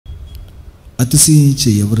అతిశయించే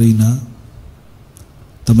ఎవరైనా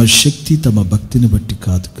తమ శక్తి తమ భక్తిని బట్టి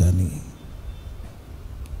కాదు, కానీ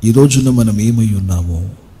ఈ రోజున మనం ఏమై ఉన్నామో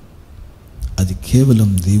అది కేవలం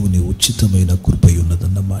దేవుని ఉచితమైన కృపై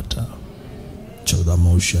ఉన్నదన్నమాట. చదుదాము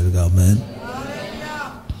హుషారుగా. ఆమేన్.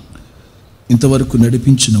 ఇంతవరకు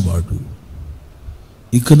నడిపించిన వాడు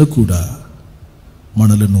ఇకను కూడా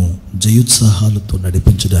మనలను జయోత్సాహాలతో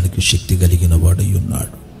నడిపించడానికి శక్తి కలిగిన వాడై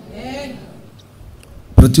ఉన్నాడు.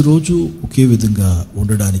 ప్రతిరోజు ఒకే విధంగా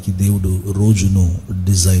ఉండడానికి దేవుడు రోజును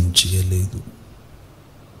డిజైన్ చేయలేదు.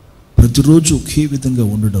 ప్రతిరోజు ఒకే విధంగా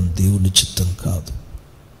ఉండడం దేవుని చిత్తం కాదు.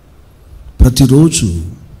 ప్రతిరోజు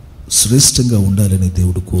శ్రేష్టంగా ఉండాలని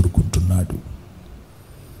దేవుడు కోరుకుంటున్నాడు.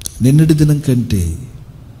 నిన్నటి దినం కంటే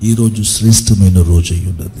ఈరోజు శ్రేష్టమైన రోజు అయి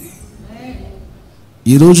ఉన్నది.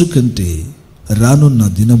 ఈరోజు కంటే రానున్న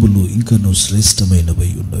దినములు ఇంకనూ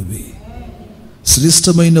శ్రేష్టమైనవై ఉన్నవి.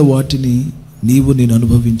 శ్రేష్టమైన వాటిని నేను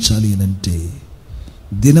అనుభవించాలి అనంటే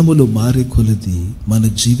దినములు మారే కొలది మన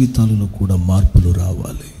జీవితాలలో కూడా మార్పులు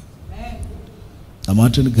రావాలి. ఆ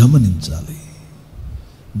మాటను గమనించాలి.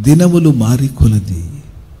 దినములు మారే కొలది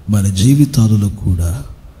మన జీవితాలలో కూడా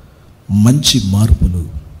మంచి మార్పులు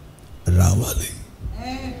రావాలి.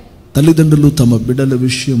 తల్లిదండ్రులు తమ బిడ్డల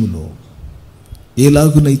విషయంలో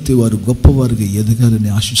ఎలాగునైతే వారు గొప్పవారుగా ఎదగాలని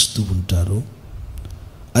ఆశిస్తూ ఉంటారో,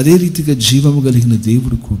 అదే రీతిగా జీవము కలిగిన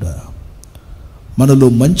దేవుడు కూడా మనలో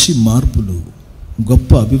మంచి మార్పులు, గొప్ప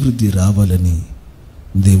అభివృద్ధి రావాలని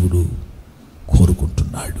దేవుడు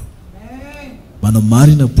కోరుకుంటున్నాడు. మనం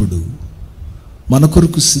మారినప్పుడు మన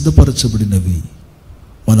కొరకు సిద్ధపరచబడినవి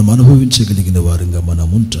మనం అనుభవించగలిగిన వారంగా మనం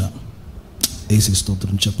ఉంటాం. యేసు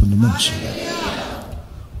స్తోత్రం చెప్పండి. మంచిగా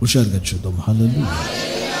హుషారుగా చూద్దాం. హల్లెలూయా.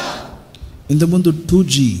 ఇంతకుముందు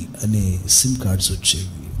 2G అనే సిమ్ కార్డ్స్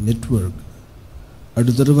వచ్చేవి, నెట్వర్క్.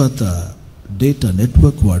 అటు తర్వాత డేటా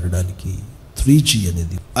నెట్వర్క్ వాడడానికి 3G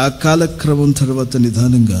అనేది, ఆ కాలక్రమం తర్వాత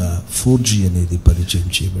నిదానంగా 4G అనేది పరిచయం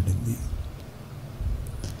చేయబడింది.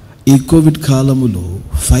 ఈ కోవిడ్ కాలములో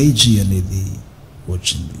 5G అనేది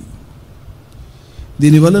వచ్చింది.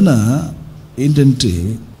 దీనివలన ఏంటంటే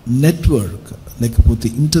నెట్వర్క్ లేకపోతే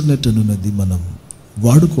ఇంటర్నెట్ అనున్నది మనం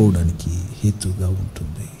వాడుకోవడానికి హేతుగా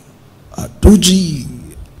ఉంటుంది. ఆ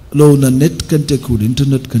 2Gలో ఉన్న నెట్ కంటే కూడా,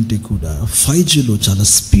 ఇంటర్నెట్ కంటే కూడా 5Gలో చాలా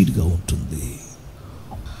స్పీడ్గా ఉంటుంది.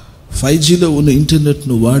 5Gలో ఉన్న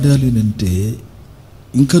ఇంటర్నెట్ను వాడాలి అంటే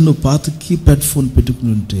ఇంకా నువ్వు పాత కీప్యాడ్ ఫోన్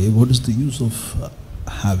పెట్టుకుని ఉంటే what is the use of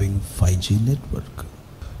having 5G network?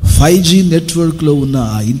 5G నెట్వర్క్లో ఉన్న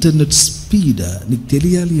ఆ ఇంటర్నెట్ స్పీడ్ నీకు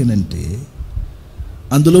తెలియాలి అని అంటే,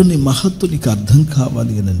 అందులో నీ మహత్వం నీకు అర్థం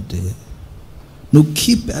కావాలి అని అంటే, నువ్వు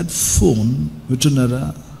కీప్యాడ్ ఫోన్ వింటున్నారా,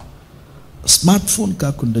 స్మార్ట్ ఫోన్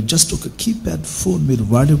కాకుండా జస్ట్ ఒక కీప్యాడ్ ఫోన్ మీరు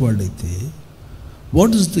వాడేవాళ్ళైతే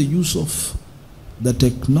what is the use of the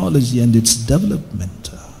technology and its development?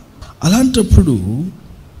 అలాంటప్పుడు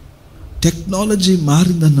టెక్నాలజీ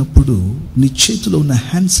మారిందన్నప్పుడు నీ చేతిలో ఉన్న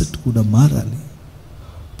హ్యాండ్సెట్ కూడా మారాలి.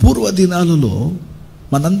 పూర్వ దినాలలో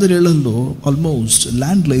మనందరి ఇళ్లలో ఆల్మోస్ట్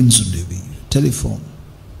ల్యాండ్ లైన్స్ ఉండేవి, telephone.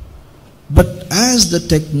 But as the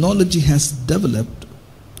technology has developed,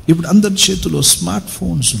 ఇప్పుడు అందరి చేతిలో స్మార్ట్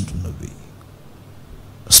ఫోన్స్ ఉంటున్నవి,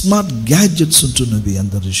 స్మార్ట్ గ్యాడ్జెట్స్ ఉంటున్నవి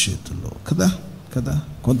అందరి చేతుల్లో కదా కదా.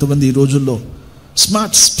 కొంతమంది ఈ రోజుల్లో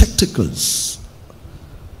స్మార్ట్ స్పెక్టికల్స్,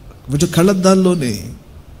 కొంచెం కళ్ళద్దాల్లోనే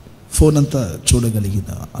ఫోన్ అంతా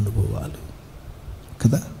చూడగలిగిన అనుభవాలు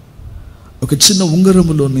కదా. ఒక చిన్న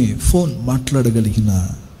ఉంగరములోనే ఫోన్ మాట్లాడగలిగిన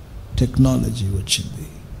టెక్నాలజీ వచ్చింది.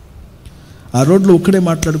 ఆ రోడ్లో ఒక్కడే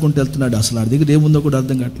మాట్లాడుకుంటూ వెళ్తున్నాడు. అసలు ఆ దగ్గర ఏముందో కూడా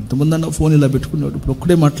అర్థం కావట్లేదు. ఇంతకుముందన్న ఫోన్ ఇలా పెట్టుకున్నాడు, ఇప్పుడు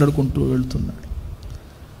ఒక్కడే మాట్లాడుకుంటూ వెళ్తున్నాడు.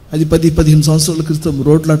 అది 10-15 సంవత్సరాల క్రితం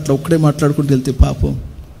రోడ్లో అట్లా ఒక్కడే మాట్లాడుకుంటూ వెళ్తే పాపం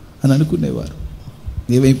అని అనుకునేవారు.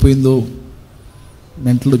 ఏమైపోయిందో,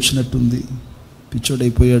 మెంటలు వచ్చినట్టుంది,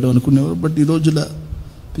 పిచ్చోడైపోయాడు అనుకునేవారు. బట్ ఈ రోజుల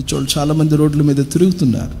పిచ్చోళ్ళు చాలామంది రోడ్ల మీద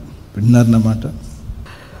తిరుగుతున్నారు. వింటున్నారన్నమాట.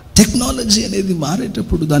 టెక్నాలజీ అనేది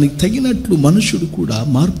మారేటప్పుడు దానికి తగినట్లు మనుషుడు కూడా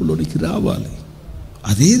మార్పులోనికి రావాలి.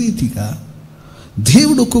 అదే రీతిగా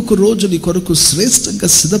దేవుడు ఒక్కొక్క రోజు నీ కొరకు శ్రేష్టంగా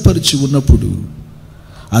సిద్ధపరిచి ఉన్నప్పుడు,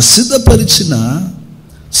 ఆ సిద్ధపరిచిన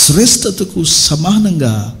శ్రేష్టతకు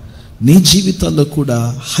సమానంగా నీ జీవితాల్లో కూడా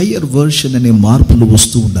హయ్యర్ వర్షన్ అనే మార్పులు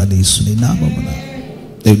వస్తూ ఉండాలి. యేసుని నామమున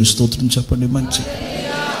దేవుని స్తోత్రం చెప్పండి. మంచి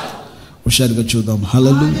హుషారుగా చూద్దాం.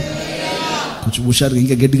 హల్లెలూయా. కొంచెం హుషారుగా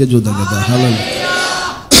ఇంకా గట్టిగా చూద్దాం కదా. హల్లెలూయా.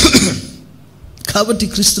 కాబట్టి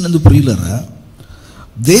క్రీస్తునందు ప్రియులారా,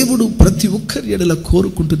 దేవుడు ప్రతి ఒక్కరి ఎడల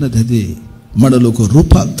కోరుకుంటున్నది అదే, మనలో ఒక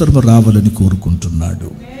రూపాంతరం రావాలని కోరుకుంటున్నాడు.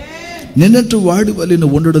 నిన్నటి వాడి వలె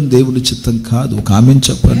ఉండడం దేవుని చిత్తం కాదు. ఒక ఆమేన్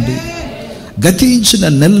చెప్పండి. గతించిన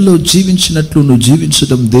నెలలో జీవించినట్లు నువ్వు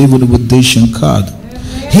జీవించడం దేవుని ఉద్దేశం కాదు.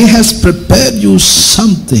 He has prepared you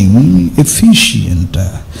something efficient.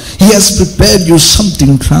 He has prepared you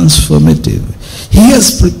something transformative. He has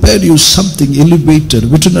prepared you something elevated.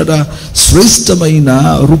 విటునరా, శ్రేష్టమైన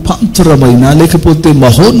రూపాంతరమైన లేకపోతే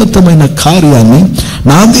మహోన్నతమైన కార్యాన్ని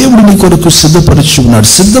నా దేవుడు నీ కొరకు సిద్ధపరిచి ఉన్నాడు.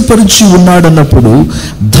 సిద్ధపరిచి ఉన్నాడన్నప్పుడు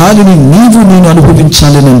దానిని నేను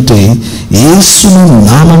అనుభవించాలనంటే యేసుని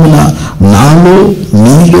నామమున నాలో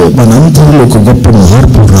నీలో మనందరిలో ఒక గొప్ప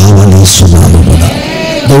మార్పు రావాలి. యేసు నామమున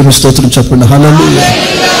దేవుని స్తోత్రం చెప్పండి. హల్లెలూయా.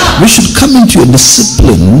 We should come into a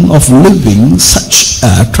discipline of living such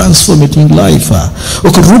a transformating life.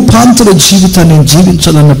 ఒక రూపాంతర జీవితాన్ని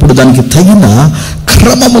జీవించాలన్నప్పుడు దానికి తగిన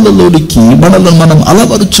క్రమములలోనికి మనల్ని మనం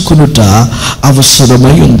అలవరుచుకునుట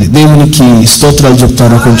అవసరమై ఉంది. దేవునికి స్తోత్రాలు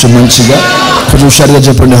చెప్తారా? కొంచెం మంచిగా, కొంచెం హుషారుగా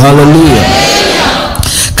చెప్పండి. హల్లెలూయా.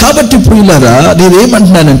 కాబట్టి ప్రియులారా,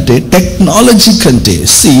 నేనేమంటున్నానంటే టెక్నాలజీ కంటే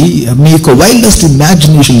మీ యొక్క వైల్డెస్ట్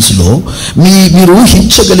ఇమాజినేషన్స్లో మీరు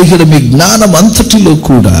ఊహించగలిగిన మీ జ్ఞానం అంతటిలో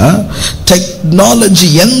కూడా టెక్నాలజీ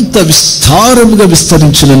ఎంత విస్తారముగా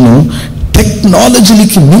విస్తరించినను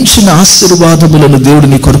టెక్నాలజీకి మించిన ఆశీర్వాదములను దేవుడు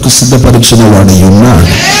నీ కొరకు సిద్ధపరిచిన వాడై ఉన్నాడు.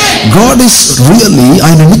 గాడ్ ఇస్ రియల్లీ,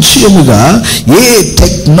 ఆయన నిశ్చయముగా ఏ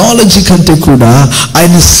టెక్నాలజీ కంటే కూడా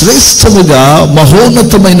ఆయన శ్రేష్టముగా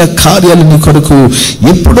మహోన్నతమైన కార్యాలు నీ కొరకు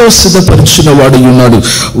ఎప్పుడో సిద్ధపరిచిన వాడై ఉన్నాడు.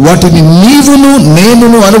 వాటిని నీవును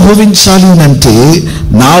నేనును అనుభవించాలి అంటే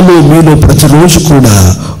నాలో మీలో ప్రతిరోజు కూడా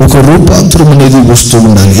ఒక రూపాంతరం అనేది వస్తూ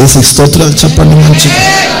ఉండాలి. యేసు స్తోత్రాలు చెప్పండి.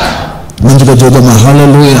 మంచిగా చూద్దామా?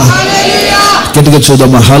 హల్లెలూయా. గట్టిగా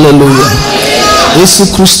చూద్దామా? హల్లెలూయా.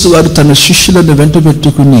 యేసుక్రీస్తు వారు తన శిష్యులను వెంట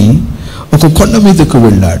పెట్టుకుని ఒక కొండ మీదకు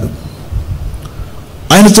వెళ్ళాడు.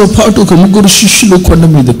 ఆయనతో పాటు ఒక 3 శిష్యులు కొండ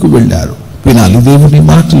మీదకు వెళ్ళారు. వినాలి దేవుని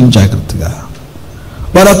మాటలను జాగ్రత్తగా.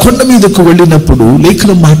 వారు ఆ కొండ మీదకు వెళ్ళినప్పుడు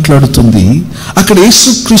లేఖనం మాట్లాడుతుంది, అక్కడ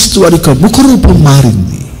యేసుక్రీస్తు వారి యొక్క ముఖరూపం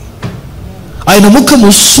మారింది. ఆయన ముఖము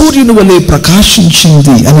సూర్యుని వలె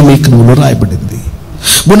ప్రకాశించింది అని లేఖనంలో రాయబడింది.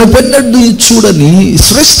 మునుపెన్నడూ చూడని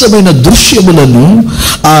శ్రేష్టమైన దృశ్యములను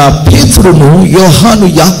ఆ పేతురును, యోహాను,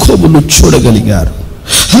 యాకోబులు చూడగలిగారు.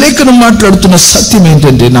 లేఖనం మాట్లాడుతున్న సత్యం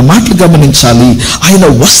ఏంటంటే, నా మాటలు గమనించాలి, ఆయన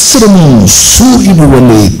వస్త్రము సూర్యుని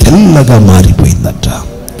వలె తెల్లగా మారిపోయిందట.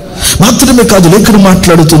 మాత్రమే కాదు, లేఖనం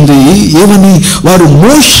మాట్లాడుతుంది ఏమని, వారు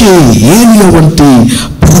మోషే, ఏలియా వంటి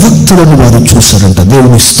ప్రవక్తలను వారు చూశారంట.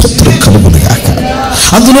 దేవుని స్తోత్రం కలుగునుగాక.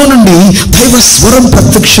 అందులో నుండి దైవ స్వరం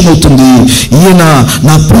ప్రత్యక్షమవుతుంది, ఈయన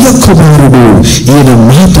నా ప్రియ కుమారుడు, ఈయన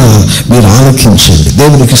మాట మీరు ఆలకించండి.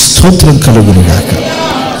 దేవునికి స్తోత్రం కలుగునుగాక.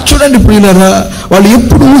 చూడండి ప్రియులారా, వాళ్ళు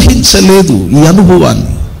ఎప్పుడు ఊహించలేదు ఈ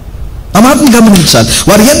అనుభవాన్ని. ఆ మాటని గమనించాలి.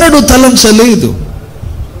 వారు ఎన్నడూ తలంచలేదు.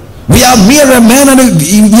 We are mere a man and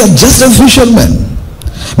we are just a fisherman.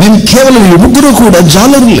 మేము కేవలం 3 కూడా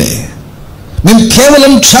జాలరులే. మేము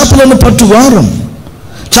కేవలం చేపలను పట్టువారం.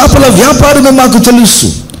 చేపల వ్యాపారమే మాకు తెలుసు.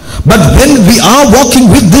 But when we are walking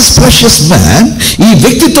with this precious man, ఈ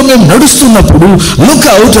వ్యక్తితో మేము నడుస్తున్నప్పుడు లుక్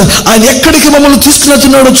అవుట్, ఆయన ఎక్కడికి మమ్మల్ని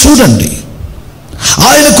తీసుకున్నాడో చూడండి.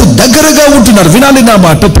 ఆయనకు దగ్గరగా ఉంటున్నారు. వినాలి నా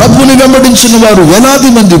మాట. ప్రభువుని వెంబడించిన వారు వేలాది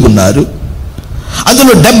మంది ఉన్నారు.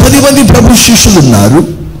 అందులో 70 మంది ప్రభు శిష్యులు ఉన్నారు.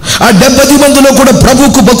 ఆ 70 మందిలో కూడా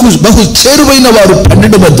ప్రభువుకు బహు చేరువైన వారు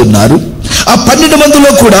 12 మంది ఉన్నారు. ఆ 12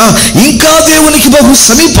 మందిలో కూడా ఇంకా దేవునికి బహు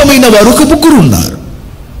సమీపమైన వారు ఒక 3 ఉన్నారు.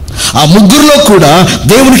 ఆ 3లో కూడా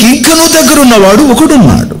దేవునికి ఇంకనూ దగ్గర ఉన్నవాడు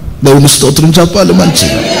ఒకడున్నాడు. దేవుని స్తోత్రం చెప్పాలి.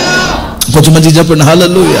 మంచిగా కొంచెం మంచిగా చెప్పండి.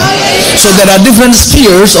 హల్లెలూయా. So there are different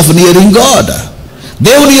spheres of nearing God.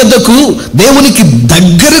 దేవుని యొద్దకు, దేవునికి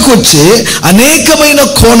దగ్గరకు వచ్చే అనేకమైన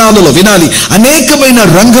కోణాలలో, వినాలి, అనేకమైన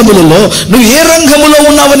రంగములలో నువ్వు ఏ రంగములో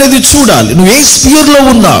ఉన్నావు అనేది చూడాలి. నువ్వు ఏ స్పియర్లో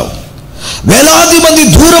ఉన్నావు. వేలాది మంది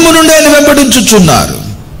దూరము నుండి ఆయన వెంబడించుచున్నారు.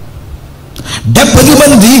 70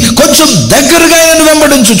 మంది కొంచెం దగ్గరగా ఆయన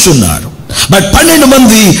వెంబడించుచున్నారు. బట్ 12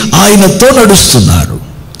 మంది ఆయనతో నడుస్తున్నారు.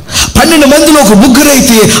 12 మందిలో ఒక 3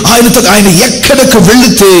 అయితే ఆయన ఎక్కడికి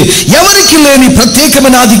వెళితే ఎవరికి లేని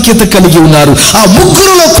ప్రత్యేకమైన ఆధిక్యత కలిగి ఉన్నారు. ఆ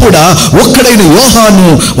 3లో కూడా ఒక్కడైన యోహాను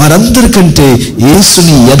వారందరికంటే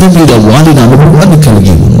యేసుని ఎద మీద వాడిన అనుభవాన్ని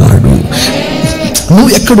కలిగి ఉన్నాడు. నువ్వు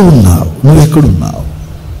ఎక్కడున్నావు?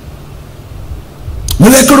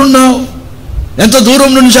 ఎంత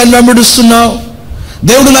దూరం నుంచి ఆయన వెంబడిస్తున్నావు?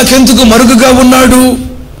 దేవుడు నాకెందుకు మరుగుగా ఉన్నాడు?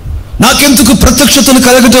 నాకెందుకు ప్రత్యక్షతలు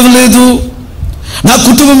కలగటం లేదు? నా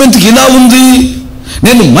కుటుంబం ఎందుకు ఇలా ఉంది?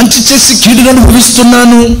 నేను మంచి చేసి కీడును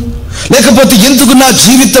అనుభవిస్తున్నాను, లేకపోతే ఎందుకు నా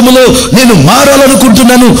జీవితంలో నేను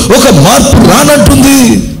మారాలనుకుంటున్నాను, ఒక మార్పు రానంటుంది?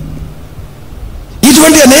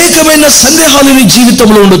 ఇటువంటి అనేకమైన సందేహాలు నీ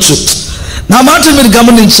జీవితంలో ఉండొచ్చు. నా మాట మీరు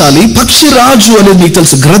గమనించాలి. పక్షి రాజు అనేది మీకు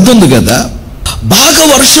తెలుసు, గ్రంథం ఉంది కదా. బాగా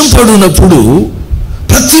వర్షం పడినప్పుడు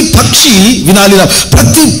ప్రతి పక్షి, వినాలి,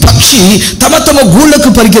 ప్రతి పక్షి తమ గూళ్ళకు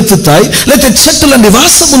పరిగెత్తుతాయి, లేకపోతే చెట్ల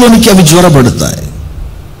నివాసములోనికి అవి జ్వరపడతాయి.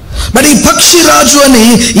 మరి ఈ పక్షి రాజు అని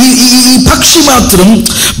ఈ పక్షి మాత్రం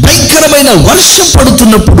భయంకరమైన వర్షం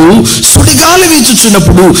పడుతున్నప్పుడు, సుడిగాలి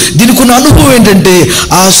వీచుచున్నప్పుడు దీనికి ఉన్న అనుభవం ఏంటంటే,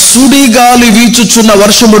 ఆ సుడిగాలి వీచుచున్న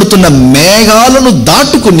వర్షం పడుతున్న మేఘాలను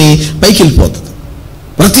దాటుకుని పైకి వెళ్ళిపోతుంది.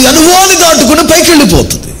 ప్రతి అనుభవాన్ని దాటుకుని పైకి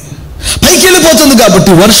వెళ్ళిపోతుంది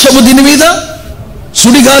కాబట్టి వర్షము దీని మీద,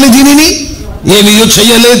 సుడిగాలి దీనిని ఏమీ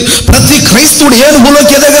చేయలేదు. ప్రతి క్రైస్తవుడు ఏ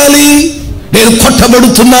అనుభవంలోకి ఎదగాలి? నేను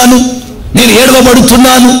కొట్టబడుతున్నాను, నేను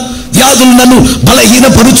ఏడవబడుతున్నాను, వ్యాధులు నన్ను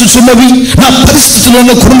బలహీనపరుచుచున్నవి, నా పరిస్థితులు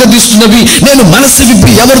నన్ను కృంగదీస్తున్నవి, నేను మనసు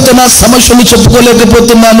విప్పి ఎవరితో నా సమస్యలు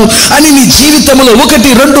చెప్పుకోలేకపోతున్నాను అని నీ జీవితంలో 1,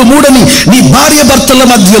 2, 3 అని నీ భార్య భర్తల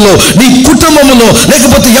మధ్యలో, నీ కుటుంబంలో,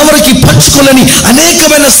 లేకపోతే ఎవరికి పంచుకోలేని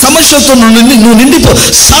అనేకమైన సమస్యలతో నువ్వు నిండిపో.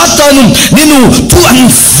 సాతాను నిన్ను టు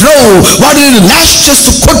అండ్ ఫ్రో, వాడు నేను లాష్ చేస్తూ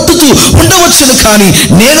కొట్టుతూ ఉండవచ్చును. కానీ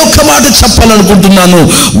నేను ఒక్క మాట చెప్పాలనుకుంటున్నాను,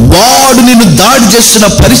 వాడు నిన్ను దాడి చేస్తున్న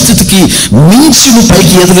పరిస్థితికి మించి నువ్వు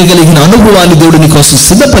పైకి ఎదగగలిగిన అనుభవాన్ని దేవుడు నీ కోసం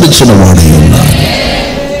సిద్ధపరిచిన వాడై ఉన్నాడు.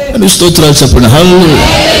 స్తోత్రాలు చెప్పండి. హల్లెలూయా.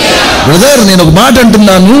 బ్రదర్, నేను ఒక మాట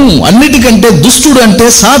అంటున్నాను, అన్నిటికంటే దుష్టుడు అంటే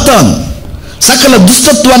సాతాను. సకల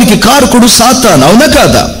దుష్టత్వానికి కారకుడు సాతాను, అవునా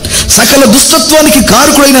కాదా? సకల దుష్టత్వానికి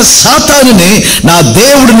కారకుడైన సాతానునే నా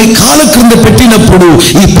దేవుడిని కాళ్ళ క్రింద పెట్టినప్పుడు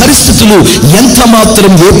ఈ పరిస్థితులు ఎంత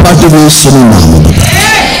మాత్రం ఏ పాటి వేస్తున్నాము.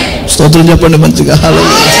 స్తోత్రం చెప్పండి మంచిగా.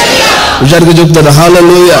 హల్లెలూయా. హుషారుగా చెప్తాడు.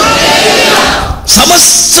 హల్లెలూయా.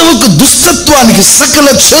 సమస్తముకు దుష్టత్వానికి, సకల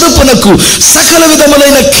చెరుపునకు, సకల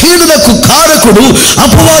విధములైన కీడులకు కారకుడు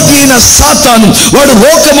అపవాది అయిన సాతాను. వాడు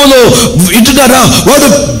లోకములో వింటున్నారా, వాడు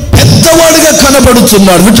పెద్దవాడుగా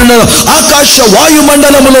కనబడుతున్నాడు. వింటున్నారా, ఆకాశ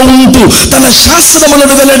వాయుమండలములో ఉంటూ తన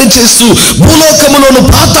శాస్త్రములను వెల్లడి చేస్తూ భూలోకములోను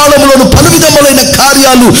పాతాళములోను పలు విధములైన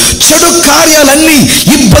కార్యాలు, చెడు కార్యాలన్నీ,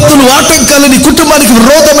 ఇబ్బందులు, ఆటంకాలని, కుటుంబానికి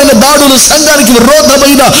విరోధమైన దాడులు, సంఘానికి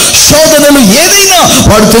విరోధమైన శోధనలు ఏదైనా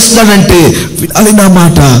వాడు తెస్తాడంటే వినాలి నా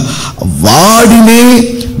మాట, వాడినే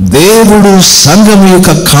దేవుడు సంఘం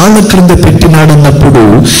యొక్క కాళ్ళ క్రింద పెట్టినాడన్నప్పుడు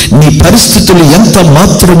నీ పరిస్థితులు ఎంత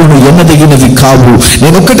మాత్రమును ఎన్నదగినవి కావు.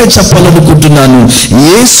 నేను ఒక్కటే చెప్పాలనుకుంటున్నాను,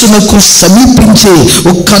 యేసునకు సమీపించే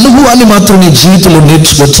ఒక అనుభవాన్ని మాత్రం నీ జీవితంలో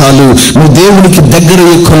నేర్చుకోచాలు. నువ్వు దేవునికి దగ్గర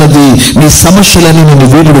కొలది నీ సమస్యలని నేను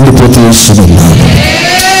వీడి వెళ్ళిపోతే ఇస్తున్నాను.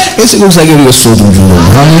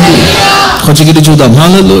 కొంచెం చూద్దాం.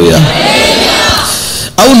 హల్లెలూయా.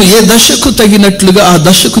 అవును, ఏ దశకు తగినట్లుగా ఆ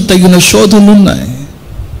దశకు తగిన శోధనలు ఉన్నాయి.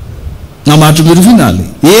 నా మాట మీరు వినాలి.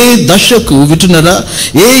 ఏ దశకు, వింటున్నారా,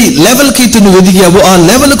 ఏ లెవెల్కి అయితే నువ్వు ఎదిగావో ఆ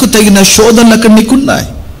లెవెల్కు తగిన శోధనలు అక్కడ నీకున్నాయి.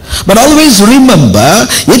 బట్ ఆల్వేస్ రిమెంబర్,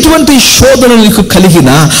 ఎటువంటి శోధన నీకు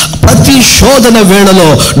కలిగినా ప్రతి శోధన వేళలో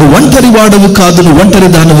నువ్వు ఒంటరి వాడవు కాదు, నువ్వు ఒంటరి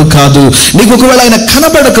దానవు కాదు. నీకు ఒకవేళ ఆయన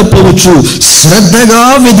కనబడకపోవచ్చు, శ్రద్ధగా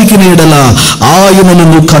వెదికిన యెడల ఆయనను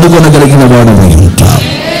నువ్వు కనుగొనగలిగిన వాడవు ఉంటావు.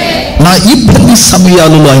 నా ఇబ్బంది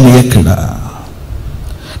సమయాలలో ఆయన ఎక్కడ?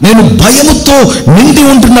 నేను భయముతో నిండి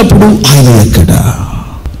ఉంటున్నప్పుడు ఆయన ఎక్కడ?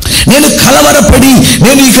 నేను కలవరపడి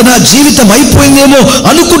నేను ఇక నా జీవితం అయిపోయిందేమో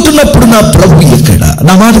అనుకుంటున్నప్పుడు నా ప్రభు ఎక్కడ?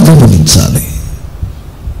 నా మాట గమనించాలి.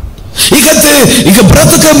 ఇక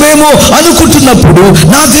బ్రతకమేమో అనుకుంటున్నప్పుడు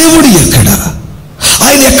నా దేవుడు ఎక్కడ?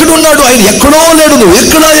 ఆయన ఎక్కడున్నాడు? ఆయన ఎక్కడో లేడు. నువ్వు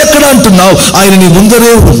ఎక్కడ అంటున్నావు, ఆయన నీ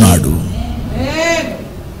ముందరే ఉన్నాడు.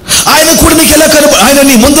 ఆయన కూడా నీకు ఎలా ఆయన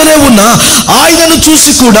నీ ముందరే ఉన్నా ఆయనను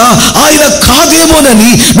చూసి కూడా ఆయన కాదేమోనని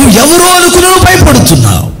నువ్వు ఎవరో అనుకుని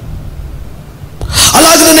భయపడుతున్నావు.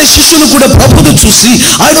 అలాగే శిష్యులు కూడా ప్రభువును చూసి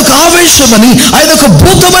ఆయన ఒక ఆవేశమని, ఆయన ఒక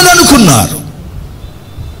భూతమని అనుకున్నారు.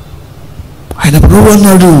 ఆయన ప్రభు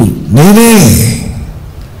అన్నాడు, నేనే.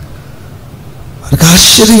 వారికి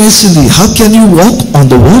ఆశ్చర్యం వేసింది. How can you walk on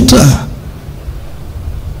the water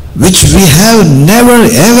which we have never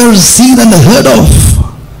ever seen and heard of?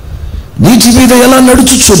 నీటి మీద ఎలా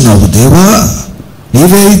నడుచుచున్నావు దేవా?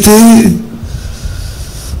 నీవే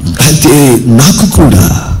అయితే నాకు కూడా.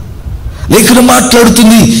 లేఖనం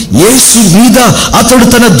మాట్లాడుతుంది, యేసు మీద అతడు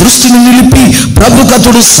తన దృష్టిని నిలిపి ప్రభుకు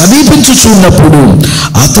అతడు సమీపించుచున్నప్పుడు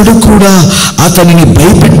అతడు కూడా అతనిని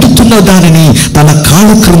భయపెట్టుతున్న దానిని తన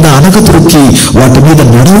కాళ్ళ క్రింద అనగదొరికి వాటి మీద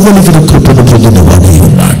నడవగలిగిన కృపను పొందిన వాడై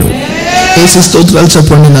ఉన్నాడు. యేసు స్తోత్రాలు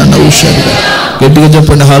చెప్పండి నాన్న, హుషారుగా గట్టిగా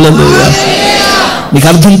చెప్పండి. హల్లెలూయా. నీకు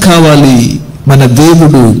అర్థం కావాలి, మన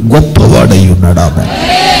దేవుడు గొప్పవాడై ఉన్నాడు. ఆమె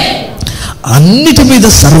అన్నిటి మీద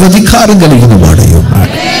సర్వాధికారం కలిగిన వాడై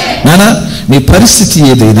ఉన్నాడు. నానా, నీ పరిస్థితి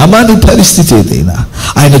ఏదైనా, నీ పరిస్థితి ఏదైనా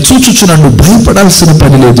ఆయన చూచుచు నన్ను భయపడాల్సిన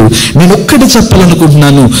పని లేదు. నేను ఒక్కటి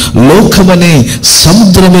చెప్పాలనుకుంటున్నాను, లోకమనే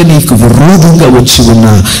సముద్రమే నీకు విరోధంగా వచ్చి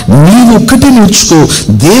ఉన్నా నీవు ఒక్కటి నేర్చుకో,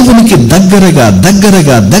 దేవునికి దగ్గరగా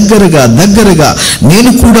దగ్గరగా దగ్గరగా దగ్గరగా.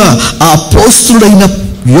 నేను కూడా ఆ అపోస్తలుడైన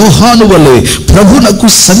యోహాను వలె ప్రభునకు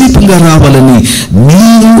సమీపంగా రావాలని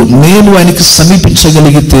నేను ఆయనకి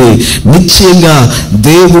సమీపించగలిగితే నిశ్చయంగా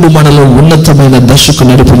దేవుడు మనలో ఉన్నతమైన దశకు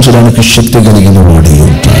నడిపించడానికి శక్తి కలిగిన వాడే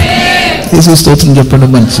ఉంటాడు. యేసు స్తోత్రం చెప్పండి.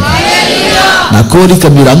 మంచిది. నా కోరిక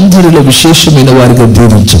మీరందరిలో విశేషమైన వారిగా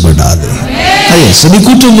దీవించబడాలి. నీ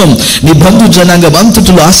కుటుంబం, నీ బంధు జనాంగం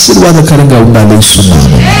అంతటిలో ఆశీర్వాదకరంగా ఉండాలి.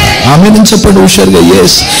 ఆమె నేను చెప్పండి హుషారుగా.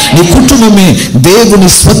 నీ కుటుంబమే దేవుని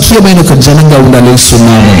స్వకీయమైన ఒక జనంగా ఉండాలి.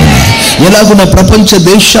 ఎలాగున్న ప్రపంచ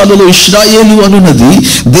దేశాలలో ఇశ్రాయేలు అనున్నది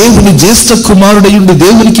దేవుని జ్యేష్ఠ కుమారుడయుండి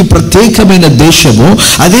దేవునికి ప్రత్యేకమైన దేశము,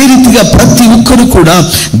 అదే రీతిగా ప్రతి ఒక్కరు కూడా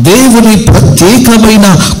దేవుని ప్రత్యేకమైన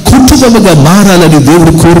కుటుంబముగా మారాలని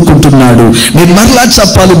దేవుడు కోరుకుంటున్నాడు. నేను మరలా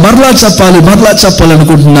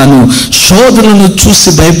చెప్పాలనుకుంటున్నాను. శోధనను చూసి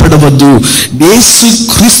భయపడవద్దు. యేసు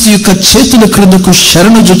క్రీస్తు యొక్క చేతుల క్రిందకు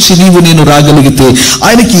శరణుజొచ్చి నేను రాగలిగితే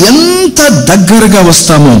ఆయనకి ఎంత దగ్గరగా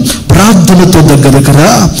వస్తామో, ప్రార్థనతో దగ్గరకు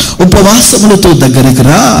రా, ఉపవాసములతో దగ్గరకు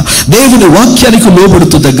రా, దేవుని వాక్యానికి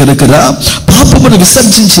లోబడుతూ దగ్గరకు రా, పాపమును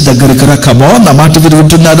విసర్జించి దగ్గరకు రా. కమాన్, నా మాట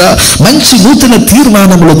వింటున్నారా? మంచి నూతన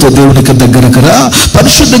తీర్మానములతో దేవునికి దగ్గరకు రా,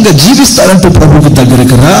 పరిశుద్ధంగా జీవిస్తారంటూ ప్రభువుకు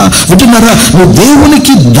దగ్గరకు రా. వింటున్నారా? నువ్వు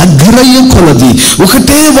దేవునికి దగ్గరయ్యే కొలది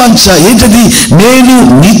ఒకటే వాంఛ, ఏంటది? నేను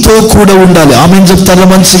నీతో కూడా ఉండాలి. ఆమెను చెప్తారా?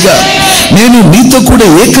 మంచిగా, నేను నీతో కూడా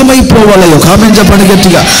ఏకమైపోవాలి. ఒక ఆమెను చెప్పండి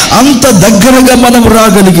గట్టిగా. అంత దగ్గరగా మనం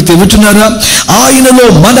రాగలిగితే, వింటున్నారా, ఆయనలో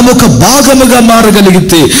మనం ఒక భాగముగా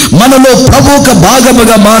మారగలిగితే, మనలో ప్రభు ఒక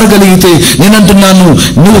భాగముగా మారగలిగితే, నేను అంటున్నాను,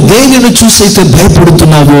 నువ్వు దేనిని చూసైతే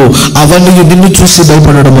భయపడుతున్నావో అవన్నీ నిన్ను చూసి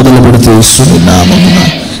భయపడడం మొదలు పెడితే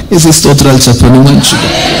యేసు స్తోత్రాలు చెప్పండి. మంచిగా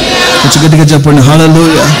గట్టిగా చెప్పండి.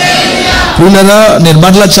 హల్లెలూయా. ప్రియులారా, నేను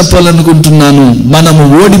మరలా చెప్పాలనుకుంటున్నాను, మనము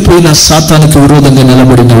ఓడిపోయిన సాతానుకు విరోధంగా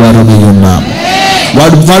నిలబడిన వారమై ఉన్నాం.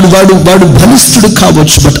 వాడు బలిష్ఠుడు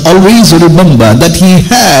కావచ్చు, but always remember that he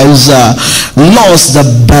has lost the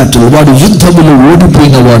battle. వాడు యుద్ధములో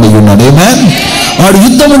ఓడిపోయిన వాడు ఉన్నాడు. ఆమేన్. వాడు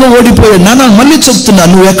యుద్ధములో ఓడిపోయాడు. నాన్న మళ్ళీ చెప్తున్నా,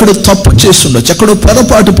 నువ్వు ఎక్కడో తప్పు చేసి ఉండొచ్చు, ఎక్కడో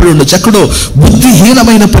పొరపాటు పడి ఉండొచ్చు, ఎక్కడో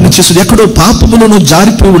బుద్ధిహీనమైన పని చేసి, ఎక్కడో పాపములో నువ్వు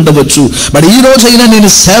జారిపోయి ఉండవచ్చు. బట్ ఈ రోజైనా నేను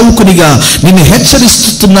సేవకునిగా నిన్ను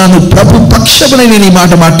హెచ్చరిస్తున్నాను. ప్రభు పక్షమునే నేను ఈ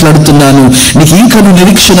మాట మాట్లాడుతున్నాను. నీకు ఇంకను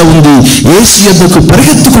నిరీక్షణ ఉంది. యేసు యొద్దకు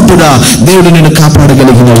పరిగెత్తుకుంటున్నా, దేవుడు నిన్ను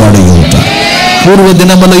కాపాడగలిగిన వాడై ఉంటాడు. పూర్వ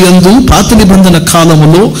దినముల యందు, పాత నిబంధన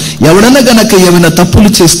కాలములో ఎవడన్నా గనక ఏమైనా తప్పులు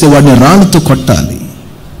చేస్తే వాడిని రాళ్ళతో కొట్టాలి.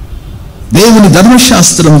 దేవుని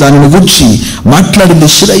ధర్మశాస్త్రం దానిని గురించి మాట్లాడింది.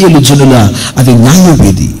 ఇశ్రాయేలు జనుల అది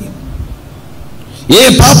న్యాయవేది. ఏ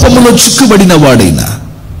పాపములో చిక్కుబడిన వాడైనా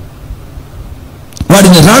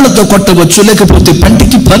వాడిని రాళ్లతో కొట్టవచ్చు, లేకపోతే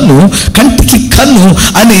పంటికి పన్ను కంటికి కన్ను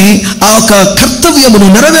అనే ఆ ఒక కర్తవ్యమును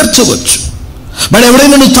నెరవేర్చవచ్చు. మరి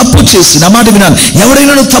ఎవడైనా నువ్వు తప్పు చేసి, నా మాట వినాలి,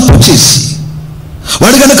 ఎవడైనా నువ్వు తప్పు చేసి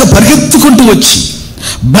వాడు కనుక పరిగెత్తుకుంటూ వచ్చి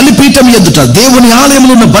బలిపీఠం ఎదుట, దేవుని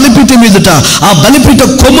ఆలయంలో ఉన్న బలిపీఠం ఎదుట ఆ బలిపీఠ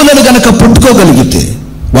కొమ్ములను గనక పట్టుకోగలిగితే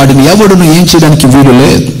వాడిని ఎవడును ఏం చేయడానికి వీలు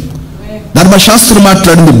లేదు. ధర్మశాస్త్రం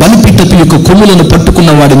మాట్లాడింది, బలిపీఠపు యొక్క కొమ్ములను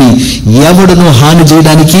పట్టుకున్న వాడిని ఎవడును హాని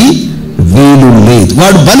చేయడానికి వీలు లేదు.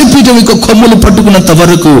 వాడు బలిపీఠం యొక్క కొమ్ములు పట్టుకున్నంత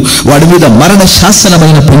వరకు వాడి మీద మరణ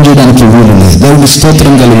శాసనమైన పనిచేయడానికి వీలు లేదు. దేవుని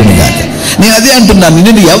స్తోత్రం కలుగునుగాక. నేను అదే అంటున్నాను,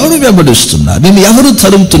 నిన్ను ఎవరు వెంబడిస్తున్నారు, నిన్ను ఎవరు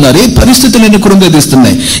తరుముతున్నారు, ఏ పరిస్థితులు నిన్ను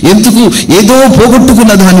కృంగదీస్తున్నాయి, ఎందుకు ఏదో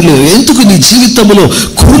పోగొట్టుకున్న దానిలో ఎందుకు నీ జీవితంలో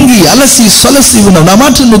కృంగి అలసి సొలసి ఉన్నావు? నా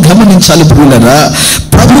మాట నువ్వు గమనించాలి. ప్రియులారా,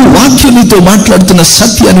 ప్రభు వాక్యం నీతో మాట్లాడుతున్న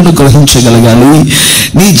సత్యాన్ని నువ్వు గ్రహించగలగాలి.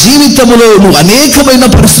 నీ జీవితంలో నువ్వు అనేకమైన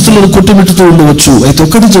పరిస్థితులను కొట్టుమిట్టుతూ ఉండవచ్చు. అయితే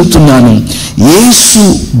ఒకటి చెబుతున్నాను, యేసు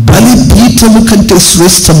బలిపీఠము కంటే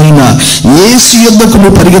శ్రేష్టమైన యేసు యొద్దకు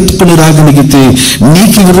నువ్వు పరిగెత్తుకుని రాగలిగితే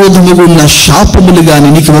నీకు విరోధముగా ఉన్న శాపములు కానీ,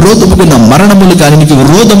 నీకు విరోధముగా ఉన్న మరణములు కానీ, నీకు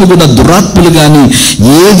విరోధముగా ఉన్న దురాత్మలు కానీ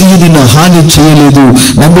ఏది నిన్ను హాని చేయలేదు.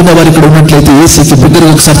 నమ్మిన వారు ఇక్కడ ఉన్నట్లయితే యేసుకి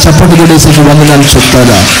బిడ్డలు ఒకసారి చప్పట్లు కూడా యేసుకి వందనాలు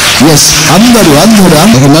చెప్తారా? ఎస్, అందరూ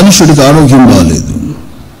మనుషుడికి ఆరోగ్యం బాగలేదు.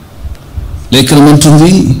 లేఖనం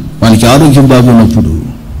ఉంటుంది, వానికి ఆరోగ్యం బాగున్నప్పుడు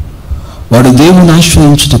వాడు దేవుని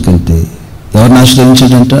ఆశ్రయించట కంటే ఎవరిని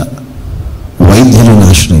ఆశ్రయించాడంట? వైద్యులను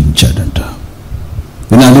ఆశ్రయించాడంట.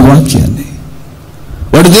 వినాలి వాక్యాన్ని.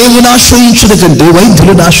 వాడు దేవుని ఆశ్రయించట కంటే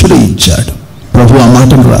వైద్యులను ఆశ్రయించాడు. ప్రభు ఆ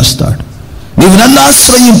మాటలు రాస్తాడు, నీవు నన్ను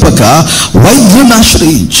ఆశ్రయింపక వైద్యులను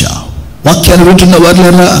ఆశ్రయించావు. వాక్యాన్ని వింటున్న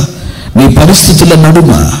వారులారా, నీ పరిస్థితుల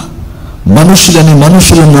నడుమ మనుషులను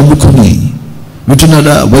నమ్ముకుని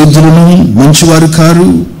వింటున్నారా? వైద్యులను మంచివారు కారు,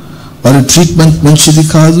 వారి ట్రీట్మెంట్ మంచిది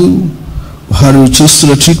కాదు, వారు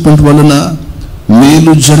చేస్తున్న ట్రీట్మెంట్ వలన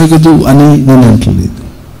మేలు జరగదు అని నేను అంటలేదు.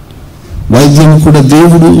 వైద్యం కూడా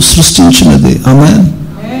దేవుడు సృష్టించినదే. ఆమేన్.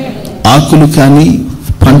 ఆకులు కానీ,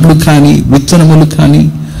 పండ్లు కానీ, విత్తనములు కానీ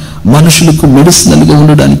మనుషులకు మెడిసినల్గా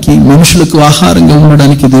ఉండడానికి, మనుషులకు ఆహారంగా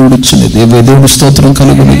ఉండడానికి దేవుడు ఇచ్చినది. దేవుని స్తోత్రం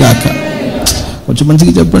కలుగును గాక. కొంచెం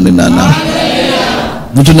మంచిగా చెప్పండి నాన్న.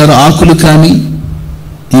 వింటున్నారు? ఆకులు కానీ,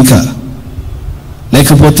 ఇంకా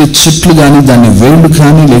లేకపోతే చెట్లు కానీ, దాని వేళ్ళు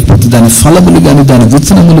కానీ, లేకపోతే దాని ఫలములు కానీ, దాని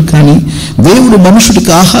విత్తనములు కానీ దేవుడు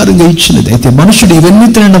మనుషుడికి ఆహారంగా ఇచ్చినది. అయితే మనుషుడు ఇవన్నీ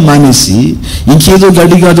తినడం మానేసి ఇంకేదో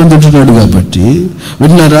గడిగాదో తింటున్నాడు కాబట్టి,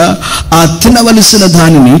 విన్నారా, ఆ తినవలసిన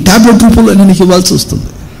దానిని టాబ్లెట్ రూపంలో నీకు ఇవ్వాల్సి వస్తుంది.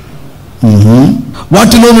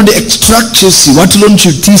 వాటిలో నుండి ఎక్స్ట్రాక్ట్ చేసి, వాటిలో నుంచి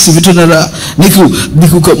తీసి, వింటున్నారా,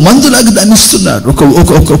 నీకు ఒక మందులాగా దాన్ని ఇస్తున్నారు,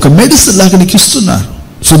 ఒక మెడిసిన్ లాగా నీకు ఇస్తున్నారు.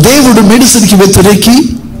 సో దేవుడు మెడిసిన్కి వ్యతిరేకి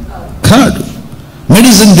కాడు.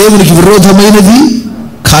 మెడిసిన్ దేవునికి విరోధమైనది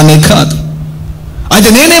కానే కాదు. అయితే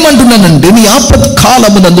నేనేమంటున్నానంటే, నీ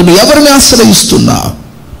ఆపత్కాలమునందు నువ్వు ఎవరిని ఆశ్రయిస్తున్నా,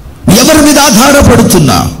 ఎవరి మీద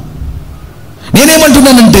ఆధారపడుతున్నా,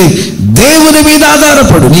 నేనేమంటున్నానంటే దేవుని మీద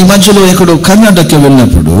ఆధారపడు. నీ మధ్యలో ఎక్కడో కర్ణాటక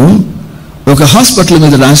వెళ్ళినప్పుడు ఒక హాస్పిటల్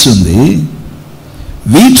మీద రాసి ఉంది,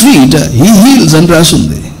 వి ట్రీట్ హీ హీల్స్ అని రాసి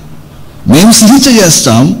ఉంది. మేము చికిత్స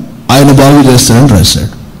చేస్తాం, ఆయన బాగు చేస్తాడని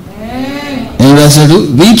రాశాడు. ఏం రాశాడు?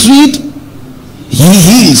 వి ట్రీట్ హీ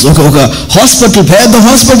హీల్స్. ఒక హాస్పిటల్, పెద్ద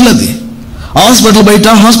హాస్పిటల్ అది. హాస్పిటల్ బయట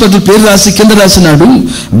హాస్పిటల్ పేరు రాసి కింద రాసినాడు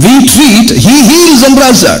వి ట్రీట్ హీ హీల్స్ అని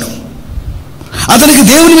రాశాడు. అతనికి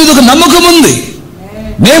దేవుని మీద ఒక నమ్మకం ఉంది.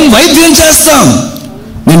 మేము వైద్యం చేస్తాం,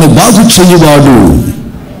 నిన్ను బాగు చెయ్యవాడు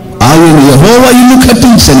ఆయన. యెహోవా ఇల్లు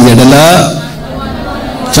కట్టించని ఎడల,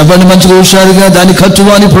 చెప్పండి మంచిగా హుషారుగా, దాని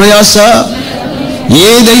కట్టువాని ప్రయాస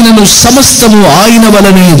ఏదైనను సమస్తము ఆయన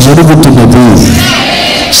వలనే జరుగుతున్నది.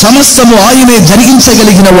 సమస్తము ఆయనే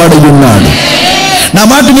జరిగించగలిగిన వాడై ఉన్నాడు. నా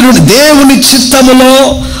మాట మీరు, దేవుని చిత్తములో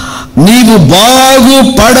నీవు బాగు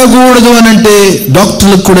పడకూడదు అనంటే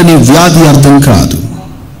డాక్టర్లకు కూడా నీ వ్యాధి అర్థం కాదు.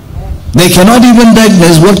 They cannot even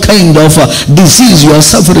diagnose what kind of a disease you are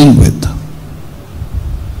suffering with.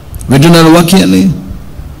 వింటున్నారు వాక్యాన్ని?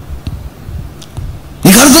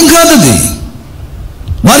 నీకు అర్థం కాదు, అది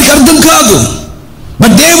వారికి అర్థం కాదు.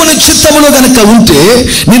 మరి దేవుని చిత్తములో కనుక ఉంటే,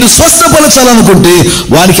 నేను స్వస్థపరచాలనుకుంటే,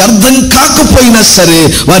 వారికి అర్థం కాకపోయినా సరే,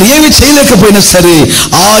 వారు ఏమి చేయలేకపోయినా సరే,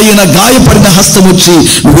 ఆయన గాయపడిన హస్తం వచ్చి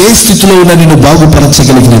నువ్వే స్థితిలో ఉన్న నిన్ను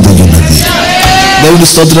బాగుపరచగలిగినది ఉన్నది. దేవుని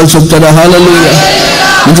స్తోత్రాలు చెప్తారా? హల్లెలూయా.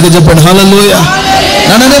 ఇందుకు చెప్పండి హల్లెలూయా.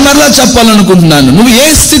 నన్నే మరలా చెప్పాలనుకుంటున్నాను, నువ్వు ఏ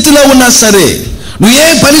స్థితిలో ఉన్నా సరే, నువ్వు ఏ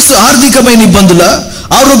పరిస్థితి, ఆర్థికమైన ఇబ్బందుల,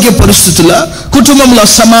 ఆరోగ్య పరిస్థితుల, కుటుంబంలో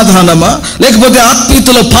సమాధానమా, లేకపోతే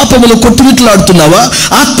ఆత్మీయతలో పాపములు కొట్టుమిట్లాడుతున్నావా,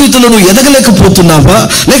 ఆత్మీయతలో నువ్వు ఎదగలేకపోతున్నావా,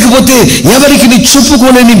 లేకపోతే ఎవరికి నీ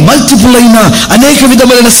చెప్పుకోలేని మల్టిపుల్ అయిన అనేక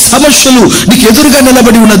విధమైన సమస్యలు నీకు ఎదురుగా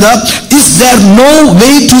నిలబడి ఉన్నదా? Is there no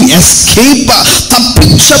way to escape?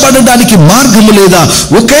 తప్పించబడడానికి మార్గము లేదా?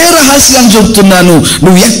 ఒకే రహస్యాన్ని చెప్తున్నాను,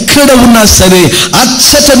 నువ్వు ఎక్కడ ఉన్నా సరే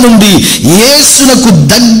అచ్చట నుండి యేసునకు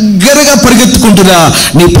దగ్గరగా పరిగెత్తుకుంటున్నా,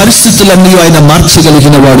 నీ పరిస్థితులన్నీ ఆయన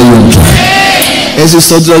మార్చగలిగిన వాడు ఉంటాడు. యేసు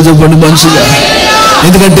స్తోత్రాలు చెప్పండి మంచిగా.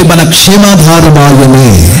 ఎందుకంటే మన క్షేమాధారం ఆయనే,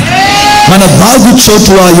 మన బాగు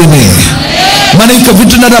చోటు ఆయనే, మనకి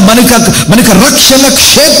వింటున్నారా, మనకి రక్షణ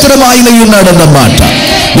క్షేత్రం ఆయన ఉన్నాడన్నమాట.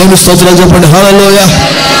 నేను స్తోత్రాలు చెప్పండి హల్లెలూయా.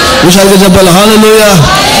 విశాలుగా చెప్పాలి హల్లెలూయా.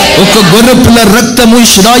 ఒక్క గొర్రె పిల్ల రక్తము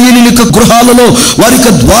ఇశ్రాయేలీయుల యొక్క గృహాలలో, వారి యొక్క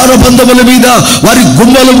ద్వారబంధముల మీద, వారి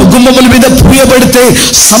గుమ్మముల మీద పూయబడితే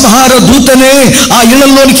సంహార దూతనే ఆ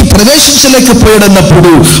ఇళ్లలోనికి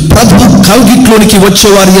ప్రవేశించలేకపోయాడన్నప్పుడు, ప్రభు కౌగిట్లోనికి వచ్చే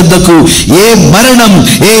వారి యొద్దకు ఏ మరణం,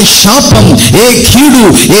 ఏ శాపం, ఏ కీడు,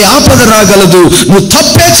 ఏ ఆపద రాగలదు? నువ్వు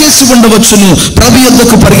తప్పే చేసి ఉండవచ్చును, ప్రభు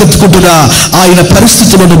యొద్దకు పరిగెత్తుకుంటున్నా, ఆయన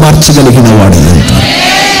పరిస్థితులను మార్చగలిగిన వాడు.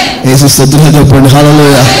 యేసు స్తోత్రం చెప్పండి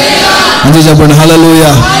హల్లెలూయా. అందుకే చెప్పండి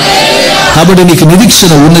హల్లెలూయా. కాబట్టి నీకు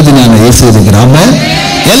నిరీక్షణ ఉన్నది నాన్న యేసు దగ్గర. ఆమేన్.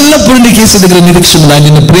 ఎల్లప్పుడూ నీకు యేసు దగ్గర నిరీక్షణ. ఆయన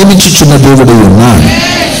నిన్ను ప్రేమించుచున్న దేవుడు ఉన్నాడు.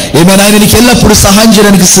 ఏమైనా ఆయన నీకు ఎల్లప్పుడూ సహాయం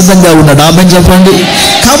చేయడానికి సిద్ధంగా ఉన్నాడు. ఆమేన్ చెప్పండి.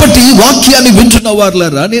 కాబట్టి వాక్యాన్ని వింటున్న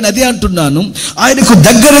వారులారా, నేను అదే అంటున్నాను, ఆయనకు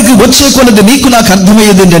దగ్గరకు వచ్చే కొలది నీకు నాకు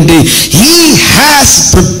అర్థమయ్యేది ఏంటంటే, హీ హ్యాస్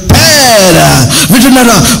ప్రిపేర్డ్,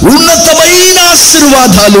 వింటున్నారా, ఉన్నతమైన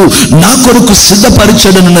ఆశీర్వాదాలు నా కొరకు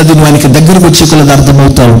సిద్ధపరిచడనున్నది. ఆయనకి దగ్గరకు వచ్చే కొలది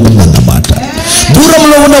అర్థమవుతా ఉంటుందన్నమాట.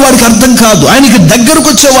 దూరంలో ఉన్న వారికి అర్థం కాదు, ఆయనకి దగ్గరకు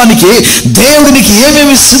వచ్చేవానికి దేవుడినికి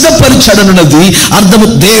ఏమేమి సిద్ధపరిచాడనున్నది అర్థము.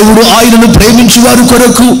 దేవుడు ఆయనను ప్రేమించు వారి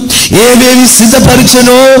కొరకు ఏమేమి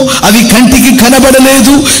సిద్ధపరిచెనో అవి కంటికి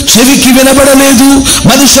కనబడలేదు, చెవికి వినబడలేదు,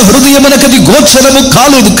 మనుష్య హృదయమునకది గోచరము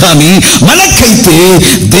కాలేదు. కానీ మనకైతే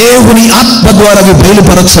దేవుని ఆత్మ ద్వారా అవి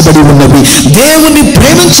బయలుపరచబడి ఉన్నవి. దేవుని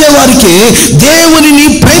ప్రేమించే వారికి, దేవునిని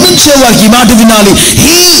ప్రేమించే వారికి ఈ మాట వినాలి,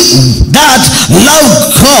 హీ దట్ లవ్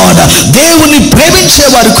గాడ్, దేవుని ప్రేమించే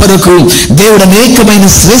వారి కొరకు దేవుడు అనేకమైన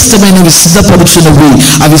శ్రేష్టమైనవి సిద్ధపరుచున్నవి,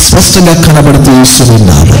 అవి స్పష్టంగా కనబడుతూ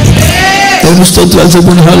ఇస్తున్నాడు. దేవుని స్తోత్రాలు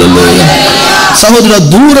చెప్పండి హల్లెలూయా. సహోదర,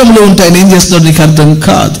 దూరంలో ఉంటే ఆయన ఏం చేస్తున్నాడు నీకు అర్థం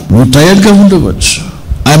కాదు. నువ్వు టైర్డ్గా ఉండవచ్చు.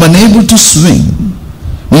 ఐఎమ్ అనేబుల్ టు స్వింగ్,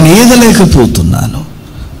 నేను ఈదలేకపోతున్నాను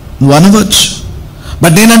నువ్వు అనవచ్చు.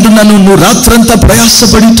 బట్ నేనంటున్నాను, నువ్వు రాత్రంతా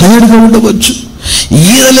ప్రయాసపడి టైర్డ్గా ఉండవచ్చు,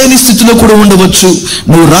 ఈదలేని స్థితిలో కూడా ఉండవచ్చు.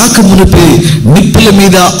 నువ్వు రాక మునిపే నిప్పుల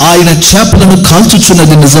మీద ఆయన చేపలను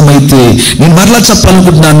కాల్చుచున్నది నిజమైతే, నేను మరలా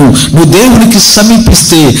చెప్పాలనుకుంటున్నాను, నువ్వు దేవునికి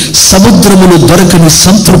సమీపిస్తే సముద్రములు దొరకని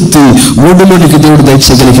సంతృప్తి ఒడ్డులోనికి దేవుడు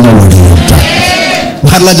దయచేయగలిగిన వాడు అంటాడు.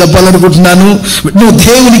 మరలా చెప్పాలనుకుంటున్నాను, నువ్వు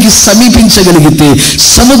దేవునికి సమీపించగలిగితే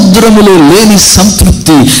సముద్రములో లేని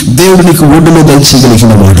సంతృప్తి దేవుడు నీకు ఒడ్డులో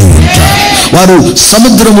దయచేయగలిగిన వాడు అంటాడు. వారు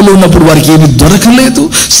సముద్రములో ఉన్నప్పుడు వారికి ఏమి దొరకలేదు.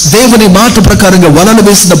 దేవుని మాట ప్రకారంగా వలలు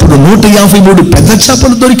వేసినప్పుడు 153 పెద్ద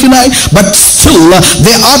చేపలు దొరికినాయి. But still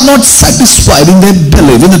they are not satisfied in there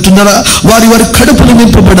belly. వింటున్నారా? వారి కడుపులు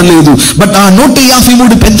నింపబడలేదు. బట్ ఆ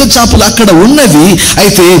 153 పెద్ద చేపలు అక్కడ ఉన్నవి.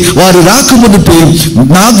 అయితే వారు రాకమునిపే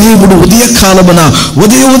నా దేవుడు ఉదయకాలమున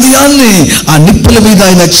ఉదయాన్నే ఆ నిప్పుల మీద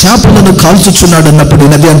ఆయన చేపలను కాల్చుచున్నాడు అన్నప్పుడు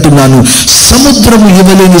నేను అది అంటున్నాను, సముద్రము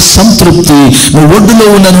ఇవ్వలేని సంతృప్తి నువ్వు ఒడ్డులో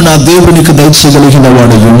ఉన్నను నా దేవునికి దయచేయగలిగిన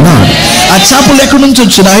వాడు ఉన్నాడు. ఆ చేపలు ఎక్కడి నుంచి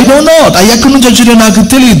వచ్చినా ఐ డోంట్ నో, అవి ఎక్కడి నుంచి వచ్చినా నాకు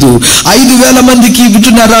తెలియదు. 5,000 మందికి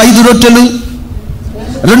వింటున్నారా, 5 రొట్టెలు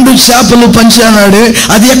 2 చేపలు పంచానాడే,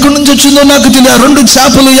 అది ఎక్కడి నుంచి వచ్చిందో నాకు తెలియదు. 2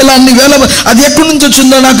 చేపలు ఎలా అన్ని వేల, అది ఎక్కడి నుంచి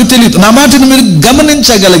వచ్చిందో నాకు తెలియదు. నా మాటను మీరు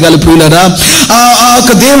గమనించగలగాలి ప్రియులారా. ఆ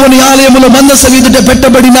ఒక దేవుని ఆలయంలో మందస ఎదుట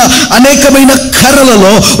పెట్టబడిన అనేకమైన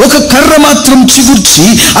కర్రలలో ఒక కర్ర మాత్రం చిగుర్చి,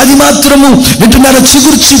 అది మాత్రము వింటున్నారా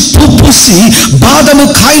చిగుర్చి పూసి బాదము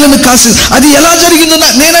కాయలను కాసి, అది ఎలా జరిగిందో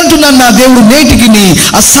నేనంటున్నాను, నా దేవుడు నేటికి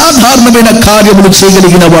అసాధారణమైన కార్యములు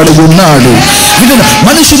చేయగలిగిన వాడు ఉన్నాడు.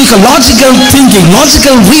 మనుషుని యొక్క లాజికల్ థింకింగ్, లాజికల్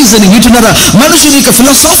రీజనింగ్, వింటున్నారా, మనుషుని యొక్క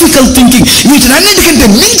ఫిలాసాఫికల్ థింకింగ్, వీటినన్నిటికంటే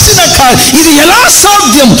మించిన ఇది ఎలా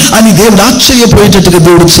సాధ్యం అని దేవుడు ఆశ్చర్యపోయేటట్టుగా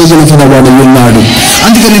దేవుడు చేయగలిగిన వాడు ఉన్నాడు.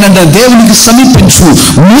 అందుకని నేను దేవునికి సమీపించు,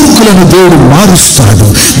 మూర్ఖులను దేవుడు మారుస్తాడు.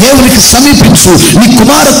 దేవునికి సమీపించు, నీ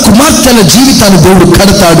కుమార్తెల జీవితాన్ని దేవుడు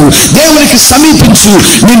కడతాడు. దేవునికి సమీపించు,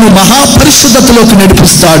 నిన్ను మహాపరిశుద్ధతలోకి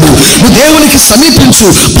నడిపిస్తాడు. నువ్వు దేవునికి సమీపించు,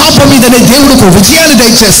 పాపం మీదనే దేవుడికి విజయాన్ని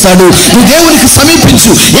దయచేస్తాడు. నువ్వు దేవునికి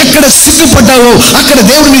సమీపించు, ఎక్కడ సిగ్గుపడ్డావో అక్కడ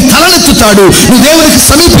దేవుడిని తలనెత్తుతాడు. నువ్వు దేవునికి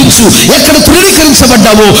సమీపించు, ఎక్కడ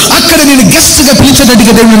తృణీకరించబడ్డావో అక్కడ నేను గెస్ట్ గా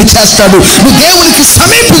పిలిచేటట్టుగా దేవుడిని చేస్తాడు. నువ్వు దేవునికి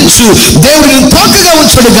సమీపించు, దేవుడిని తోకగా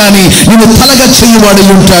ఉంచడు కానీ నిన్ను తలగా చెయ్యవాడు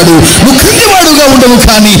ఉంటాడు. నువ్వు క్రిందివాడుగా ఉండవు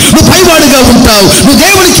కానీ నువ్వు పైవాడుగా ఉంటావు. నువ్వు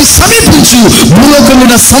దేవునికి సమీపించు, భూలోకంలో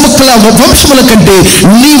ఉన్న సమగ్ర వంశముల కంటే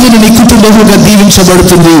నీవు నీ కుటుంబముగా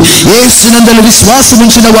దీవించబడుతుంది. యేసునందు విశ్వాసం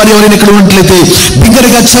ఉంచిన వారు ఎవరైనా ఇక్కడ ఉన్నట్లయితే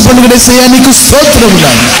బిగ్గరగా చెప్పండి, యేసయ్యా నీకు స్తోత్రం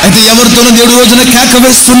ఉన్నాడు. అయితే ఎవరితోనో దేవుడు రోజున కేక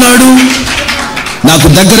వేస్తున్నాడు, నాకు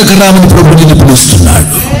దగ్గరకు రామని ప్రభువు నిన్ను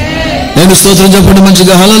పిలుస్తున్నాడు. నేను స్తోత్రం చెప్పండి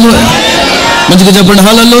మంచిగా, హల్లెలూయా, మంచిగా చెప్పండి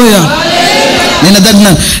హల్లెలూయా. నేను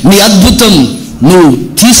అదన్నా, నీ అద్భుతం నువ్వు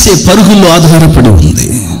తీసే పరుగుల్లో ఆధారపడి ఉంది.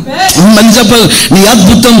 మళ్ళీ చెప్పాలి, నీ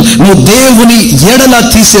అద్భుతం నువ్వు దేవుని ఎడల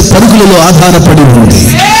తీసే పరుగులలో ఆధారపడి ఉంది.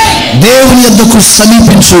 దేవుని యొద్దకు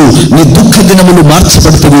సమీపించు, నీ దుఃఖ దినములు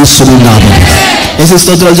మార్చబడతాయి యేసు నామమున. యేసు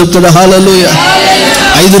స్తోత్రాలు చెప్తాడు, హల్లెలూయా.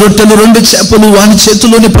 5 రొట్టెలు 2 చేపలు వాని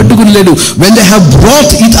చేతిలోనే పట్టుకుని లేడు. when they have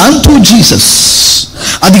brought it unto Jesus,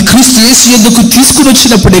 అది క్రీస్తు యేసు యొద్దకు తీసుకుని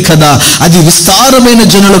వచ్చినప్పుడే కదా అది విస్తారమైన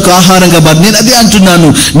జనులకు ఆహారంగా మారి. నేను అదే అంటున్నాను,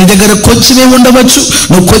 నీ దగ్గర కొంచెమే ఉండవచ్చు,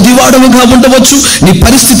 నువ్వు కొద్దివాడముగా ఉండవచ్చు, నీ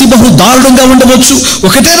పరిస్థితి బహు దారుణంగా ఉండవచ్చు.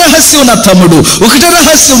 ఒకటే రహస్యం నా తమ్ముడు, ఒకటే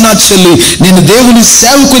రహస్యం నా చెల్లి, నేను దేవుని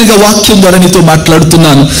సేవకునిగా వాక్యం ద్వారా నీతో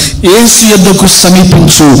మాట్లాడుతున్నాను. యేసు యొద్దకు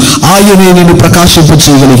సమీపించు, ఆయనే నిన్ను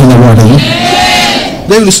ప్రకాశింపచేయగలిగిన వాడు.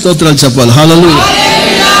 దేవుని స్తోత్రాలు చెప్పాలి, హల్లెలూయా.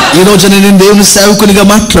 ఈ రోజు నేను దేవుని సేవకునిగా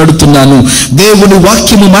మాట్లాడుతున్నాను. దేవుని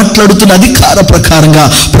వాక్యము మాట్లాడుతున్న అధికార ప్రకారంగా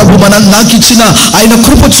ప్రభు నాకు ఇచ్చిన ఆయన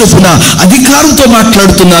కృప చొప్పున అధికారంతో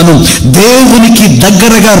మాట్లాడుతున్నాను. దేవునికి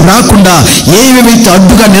దగ్గరగా రాకుండా ఏమేమైతే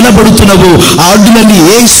అడ్డుగా నిలబడుతున్నావో ఆ అడ్డులన్నీ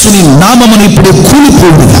యేసుని నామమున ఇప్పుడే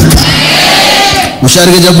కూలిపోవుగాక.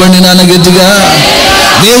 హుషారుగా చెప్పండి నాన్న, గట్టిగా.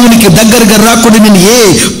 దేవునికి దగ్గరగా రాకుండా నేను ఏ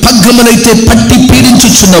పగ్గములైతే పట్టి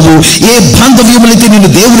పీడించుచున్నావు, ఏ బాంధవ్యములైతే నిన్ను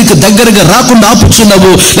దేవునికి దగ్గరగా రాకుండా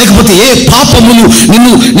ఆపుచున్నావు, లేకపోతే ఏ పాపములు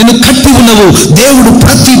నిన్ను కట్టి ఉన్నావు, దేవుడు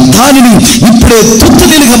ప్రతి దానిని ఇప్పుడే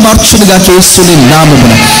తుత్తునిగా మార్చునుగా యేసుని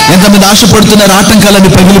నామమున. ఎంతమంది ఆశపడుతున్నారు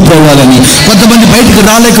ఆటంకాలన్నీ పగిలిపోవాలని. కొంతమంది బయటకు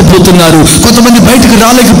రాలేకపోతున్నారు,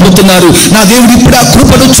 నా దేవుడు ఇప్పుడు ఆ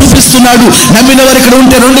కృపను చూపిస్తున్నాడు. నమ్మిన వారు ఇక్కడ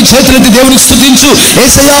ఉంటే 2 చేతులెత్తి దేవునికి స్తుతించు.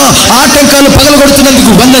 యేసయ్యా, ఆటంకాలు పగలగొడుతున్నందుకు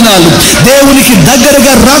వందనాలు. దేవునికి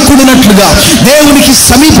దగ్గరగా రాకుండానట్లుగా, దేవునికి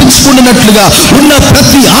సమీపించుకుంటున్నట్లుగా ఉన్న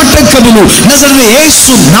ప్రతి ఆటంకములు నజరేయుని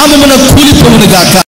యేసు నామమున కూలిపోవునుగాక.